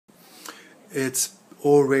It's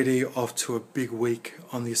already off to a big week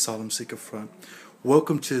on the asylum seeker front.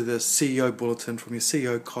 Welcome to the CEO Bulletin from your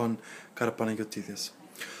CEO, Con Karapanagiotis.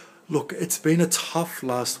 Look, it's been a tough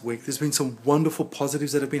last week. There's been some wonderful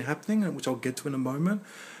positives that have been happening, which I'll get to in a moment,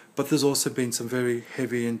 but there's also been some very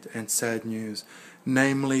heavy and sad news,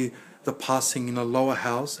 namely the passing in a lower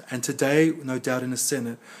house, and today, no doubt in the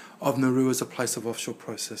Senate, of Nauru as a place of offshore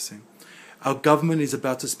processing. Our government is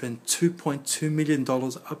about to spend $2.2 million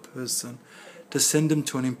a person to send them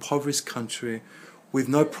to an impoverished country with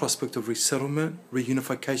no prospect of resettlement,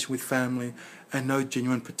 reunification with family, and no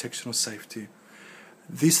genuine protection or safety.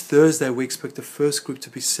 This Thursday, we expect the first group to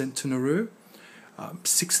be sent to Nauru,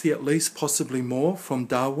 60 at least, possibly more, from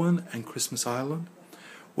Darwin and Christmas Island.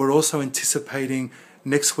 We're also anticipating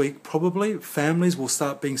next week, probably, families will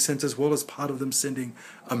start being sent as well, as part of them sending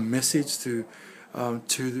a message to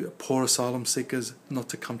poor asylum seekers not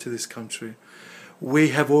to come to this country. We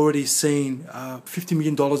have already seen $50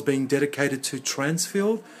 million being dedicated to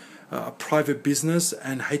Transfield, a private business,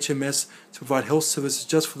 and HMS to provide health services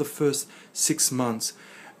just for the first 6 months.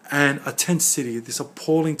 And a tent city, this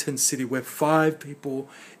appalling tent city where 5 people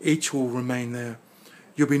each will remain there.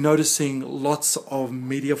 You'll be noticing lots of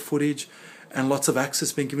media footage and lots of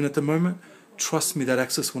access being given at the moment. Trust me, that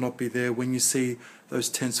access will not be there when you see those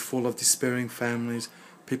tents full of despairing families,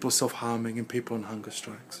 people self-harming, and people on hunger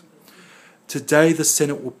strikes. Today, the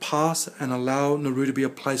Senate will pass and allow Nauru to be a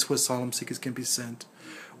place where asylum seekers can be sent.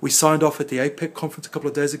 We signed off at the APEC conference a couple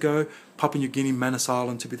of days ago, Papua New Guinea, Manus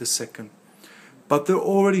Island to be the second. But they're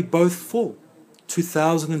already both full.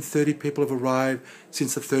 2,030 people have arrived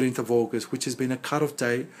since the 13th of August, which has been a cut-off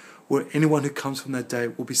date where anyone who comes from that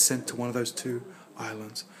date will be sent to one of those 2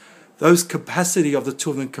 islands. Those capacity of the 2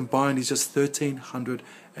 of them combined is just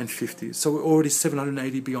 1,350. So we're already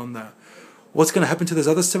 780 beyond that. What's going to happen to those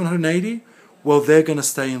other 780? Well, they're going to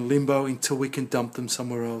stay in limbo until we can dump them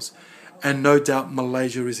somewhere else. And no doubt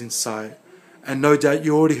Malaysia is in sight. And no doubt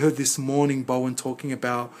you already heard this morning Bowen talking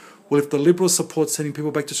about, well, if the Liberals support sending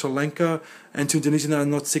people back to Sri Lanka and to Indonesia that are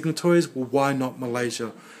not signatories, well, why not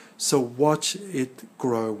Malaysia? So watch it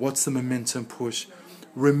grow. What's the momentum push?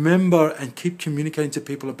 Remember and keep communicating to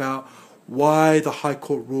people about why the High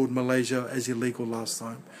Court ruled Malaysia as illegal last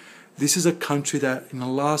time. This is a country that in the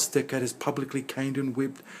last decade has publicly caned and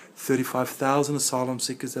whipped 35,000 asylum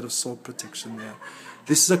seekers that have sought protection there.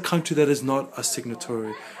 This is a country that is not a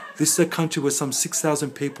signatory. This is a country where some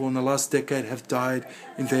 6,000 people in the last decade have died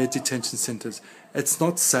in their detention centres. It's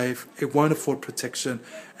not safe, it won't afford protection.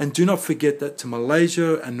 And do not forget that to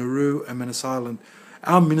Malaysia and Nauru and Manus Island,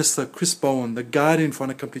 our Minister, Chris Bowen, the guardian for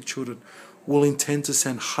unaccompanied children, will intend to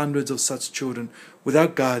send hundreds of such children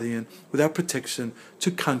without guardian, without protection, to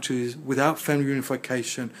countries without family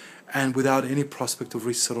reunification and without any prospect of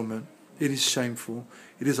resettlement. It is shameful.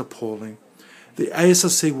 It is appalling. The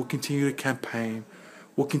ASRC will continue to campaign.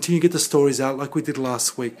 We'll continue to get the stories out like we did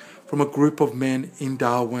last week from a group of men in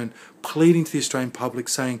Darwin pleading to the Australian public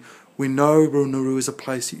saying, we know Nauru is a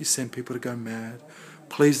place that you send people to go mad.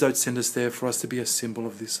 Please don't send us there for us to be a symbol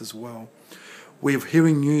of this as well. We are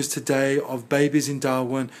hearing news today of babies in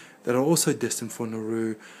Darwin that are also destined for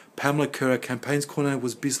Nauru. Pamela Kerr, our campaigns coordinator,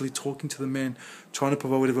 was busily talking to the men, trying to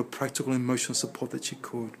provide whatever practical and emotional support that she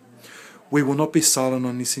could. We will not be silent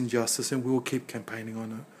on this injustice and we will keep campaigning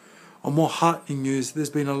on it. On more heartening news, there's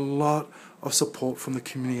been a lot of support from the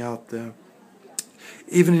community out there.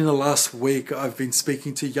 Even in the last week, I've been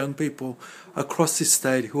speaking to young people across this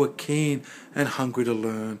state who are keen and hungry to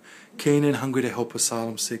learn, keen and hungry to help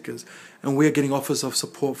asylum seekers. And we are getting offers of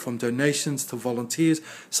support from donations to volunteers,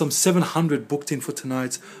 some 700 booked in for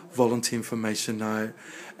tonight's volunteer information night.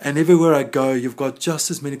 And everywhere I go, you've got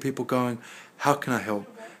just as many people going, how can I help?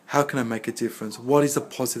 How can I make a difference? What is the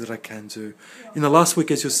positive that I can do? In the last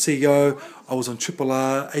week as your CEO, I was on Triple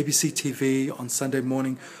R, ABC TV on Sunday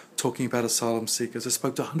morning talking about asylum seekers. I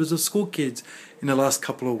spoke to hundreds of school kids in the last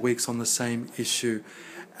couple of weeks on the same issue.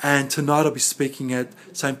 And tonight I'll be speaking at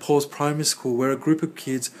St. Paul's Primary School, where a group of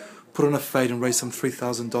kids put on a fete and raised some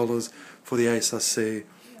 $3,000 for the ASRC.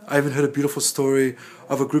 I even heard a beautiful story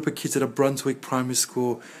of a group of kids at a Brunswick primary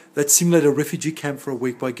school that simulated a refugee camp for a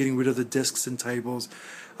week by getting rid of the desks and tables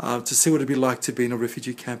to see what it'd be like to be in a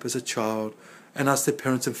refugee camp as a child, and asked their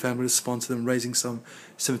parents and family to sponsor them, raising some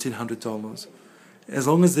 $1,700. As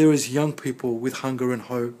long as there is young people with hunger and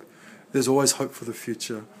hope, there's always hope for the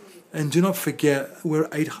future. And do not forget, we're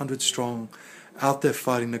 800 strong out there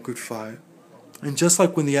fighting the good fight. And just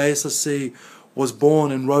like when the ASRC was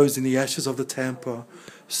born and rose in the ashes of the Tampa,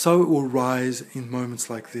 so it will rise in moments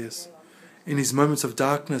like this. In these moments of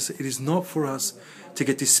darkness, it is not for us to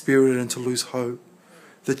get dispirited and to lose hope.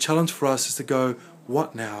 The challenge for us is to go,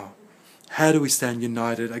 what now? How do we stand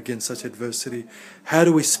united against such adversity? How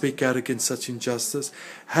do we speak out against such injustice?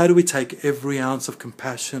 How do we take every ounce of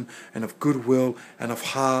compassion and of goodwill and of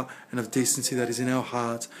heart and of decency that is in our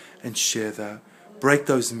hearts and share that? Break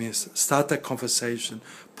those myths, start that conversation,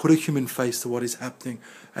 put a human face to what is happening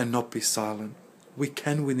and not be silent. We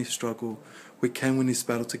can win this struggle. We can win this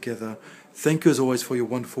battle together. Thank you as always for your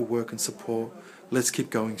wonderful work and support. Let's keep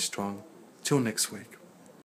going strong. Till next week.